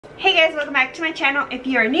Hey guys, welcome back to my channel. If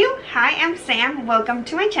you are new, hi, I'm Sam. Welcome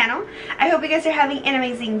to my channel. I hope you guys are having an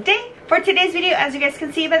amazing day. For today's video, as you guys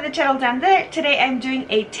can see by the title down there, today I'm doing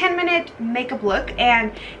a 10-minute makeup look,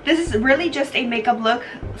 and this is really just a makeup look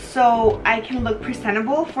so I can look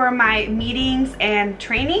presentable for my meetings and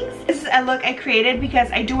trainings. This is a look I created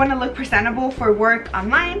because I do want to look presentable for work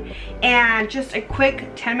online and just a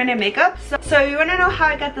quick 10-minute makeup. So if you want to know how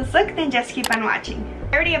I got this look, then just keep on watching.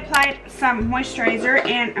 I already applied some moisturizer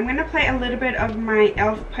and I'm going to apply a little bit of my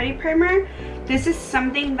e.l.f. putty primer. This is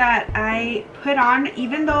something that I put on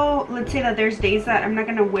even though, let's say that there's days that I'm not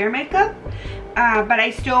going to wear makeup, but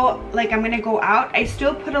I still, like, I'm going to go out, I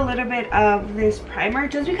still put a little bit of this primer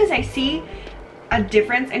just because I see a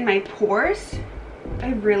difference in my pores. I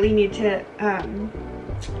really need to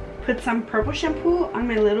put some purple shampoo on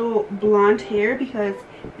my little blonde hair because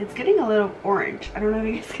it's getting a little orange. I don't know if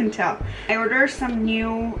you guys can tell. I ordered some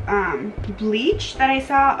new bleach that I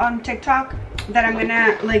saw on TikTok that I'm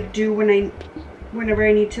gonna like do whenever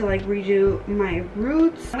I need to like redo my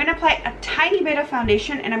roots. I'm gonna apply a tiny bit of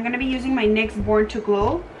foundation and I'm gonna be using my NYX Born to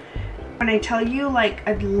Glow. When I tell you like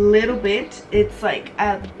a little bit, it's like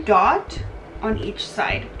a dot on each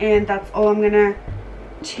side, and that's all I'm gonna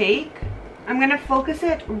take. I'm gonna focus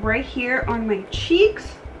it right here on my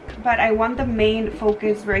cheeks, but I want the main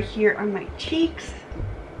focus right here on my cheeks.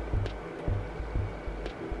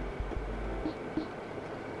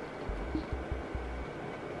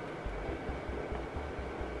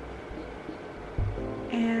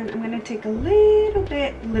 And I'm gonna take a little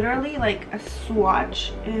bit, literally like a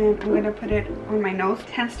swatch, and I'm gonna put it on my nose. It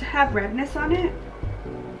tends to have redness on it.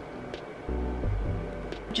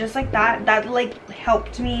 Just like that. That like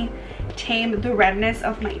helped me tame the redness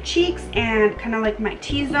of my cheeks and kind of like my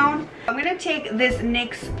T-zone. I'm gonna take this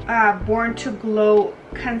NYX Born to Glow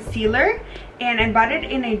concealer, and I bought it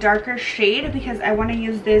in a darker shade because I want to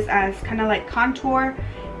use this as kind of like contour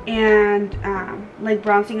and like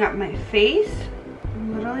bronzing up my face.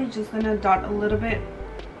 I'm literally just gonna dot a little bit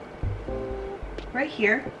right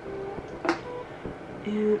here,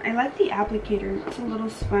 and I like the applicator. It's a little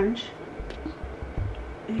sponge.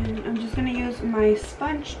 And I'm just going to use my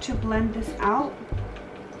sponge to blend this out.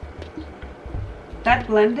 That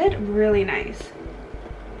blended really nice.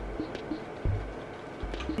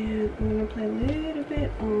 And I'm going to apply a little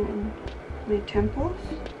bit on my temples.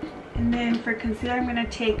 And then for concealer, I'm going to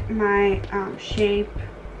take my Shape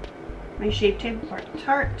Tape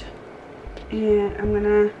Tarte. And I'm going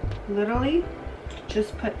to literally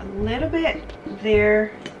just put a little bit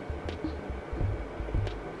there.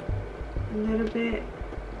 A little bit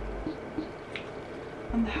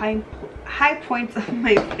on the high points of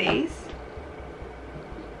my face.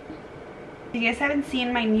 If you guys haven't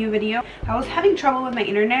seen my new video, I was having trouble with my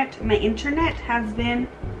internet. My internet has been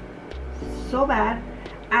so bad.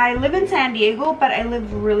 I live in San Diego, but I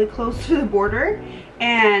live really close to the border,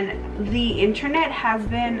 and the internet has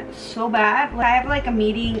been so bad. I have like a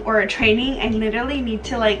meeting or a training, I literally need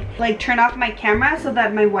to like turn off my camera so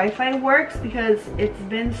that my Wi-Fi works because it's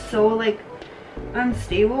been so like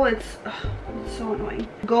unstable. It's so annoying.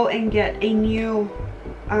 Go and get a new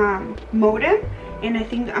modem, and I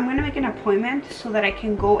think I'm gonna make an appointment so that I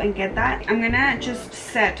can go and get that. I'm gonna just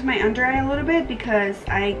set my under eye a little bit because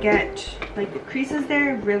I get like the creases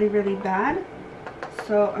there really bad.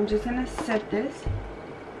 So I'm just gonna set this.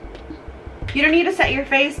 You don't need to set your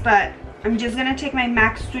face, but I'm just gonna take my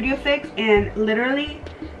MAC Studio Fix and literally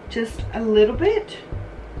just a little bit.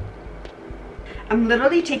 I'm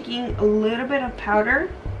literally taking a little bit of powder.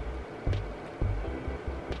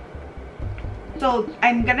 So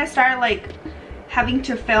I'm gonna start like having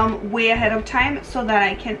to film way ahead of time so that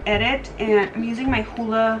I can edit, and I'm using my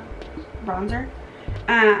Hoola bronzer.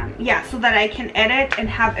 Yeah, so that I can edit and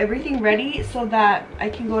have everything ready so that I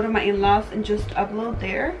can go to my in-laws and just upload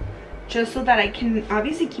there, just so that I can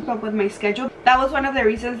obviously keep up with my schedule. That was one of the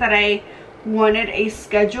reasons that I wanted a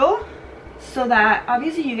schedule, so that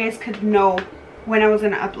obviously you guys could know when I was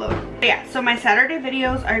gonna upload. But yeah, so my Saturday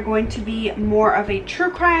videos are going to be more of a true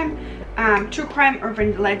crime,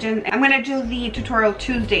 urban legend. I'm gonna do the tutorial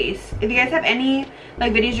Tuesdays. If you guys have any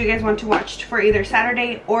like videos you guys want to watch for either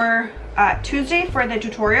Saturday or Tuesday for the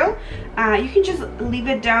tutorial, you can just leave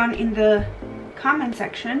it down in the comment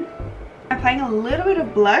section. I'm applying a little bit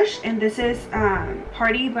of blush, and this is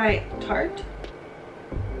Party by Tarte.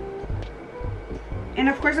 And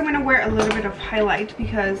of course I'm going to wear a little bit of highlight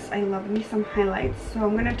because I love me some highlights. So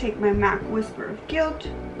I'm going to take my MAC Whisper of Guilt.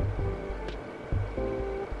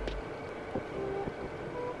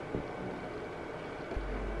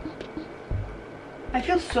 I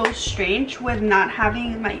feel so strange with not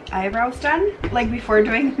having my eyebrows done like before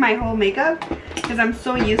doing my whole makeup, because I'm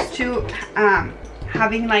so used to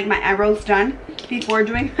having like my eyebrows done before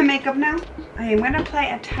doing my makeup now. I am going to apply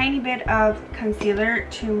a tiny bit of concealer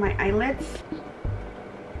to my eyelids.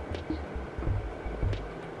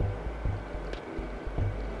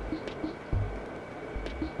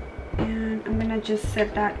 And I'm going to just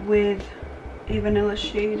set that with a vanilla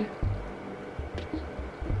shade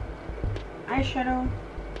eyeshadow.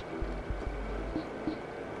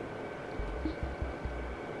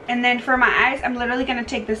 And then for my eyes, I'm literally going to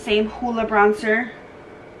take the same Hoola bronzer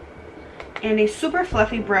and a super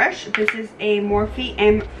fluffy brush. This is a Morphe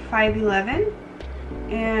M511.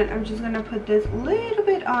 And I'm just going to put this a little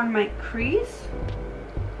bit on my crease.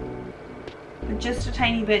 Just a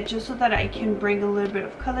tiny bit, just so that I can bring a little bit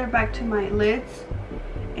of color back to my lids.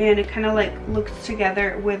 And it kind of like looks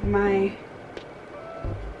together with my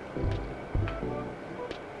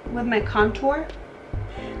contour.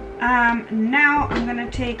 Now I'm gonna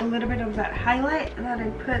take a little bit of that highlight that I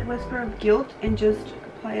put Whisper of Guilt and just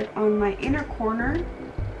apply it on my inner corner,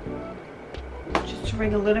 just to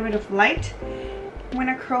bring a little bit of light. I'm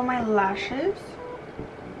gonna curl my lashes.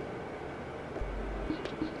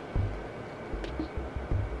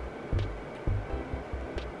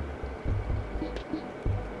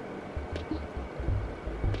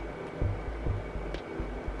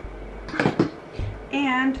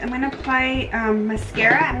 And I'm gonna apply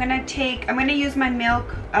mascara. I'm gonna use my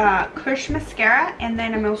Milk Kush mascara, and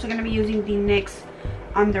then I'm also gonna be using the NYX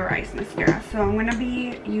Under Eyes mascara. So I'm gonna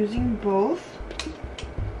be using both.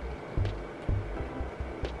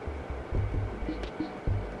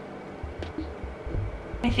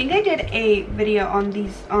 I think I did a video on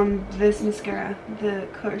this mascara, the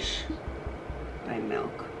Kush by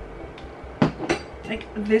Milk. Like,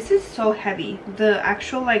 this is so heavy. The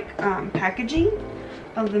actual like packaging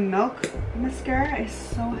of the Milk mascara is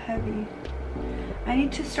so heavy. I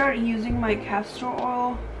need to start using my castor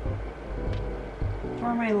oil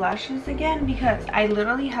for my lashes again, because I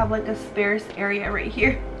literally have like a sparse area right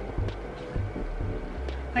here.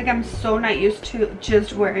 Like, I'm so not used to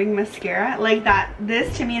just wearing mascara like that.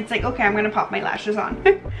 This to me, it's like, okay, I'm gonna pop my lashes on.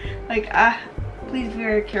 Like, please be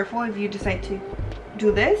very careful if you decide to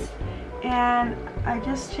do this. And I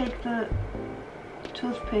just take the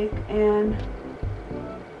toothpick and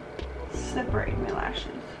separate my lashes.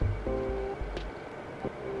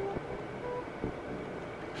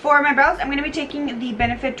 For my brows, I'm going to be taking the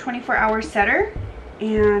Benefit 24-Hour Setter.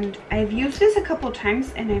 And I've used this a couple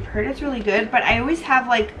times and I've heard it's really good. But I always have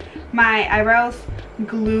like my eyebrows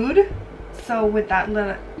glued. So with that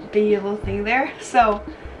the yellow thing there. So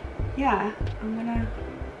yeah, I'm going to...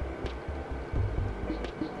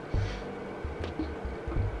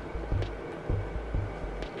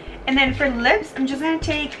 And then for lips, I'm just going to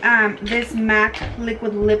take this MAC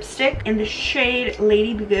liquid lipstick in the shade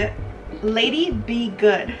Lady Be Good. Lady Be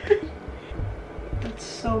Good. That's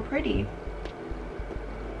so pretty.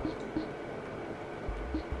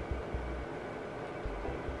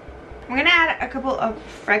 I'm going to add a couple of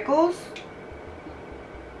freckles.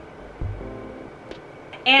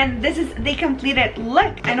 And this is the completed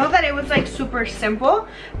look. I know that it was like super simple,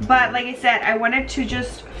 but like I said, I wanted to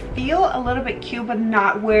just feel a little bit cute but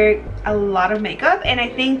not wear a lot of makeup, and I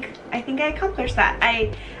think I accomplished that.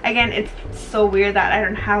 Again, it's so weird that I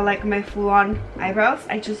don't have like my full-on eyebrows.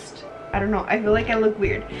 I don't know, I feel like I look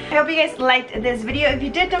weird. I hope you guys liked this video. If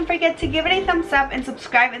you did, don't forget to give it a thumbs up and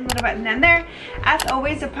subscribe in the little button down there. As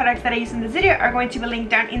always, the products that I use in this video are going to be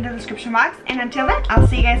linked down in the description box, and until then, I'll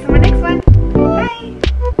see you guys in my next one.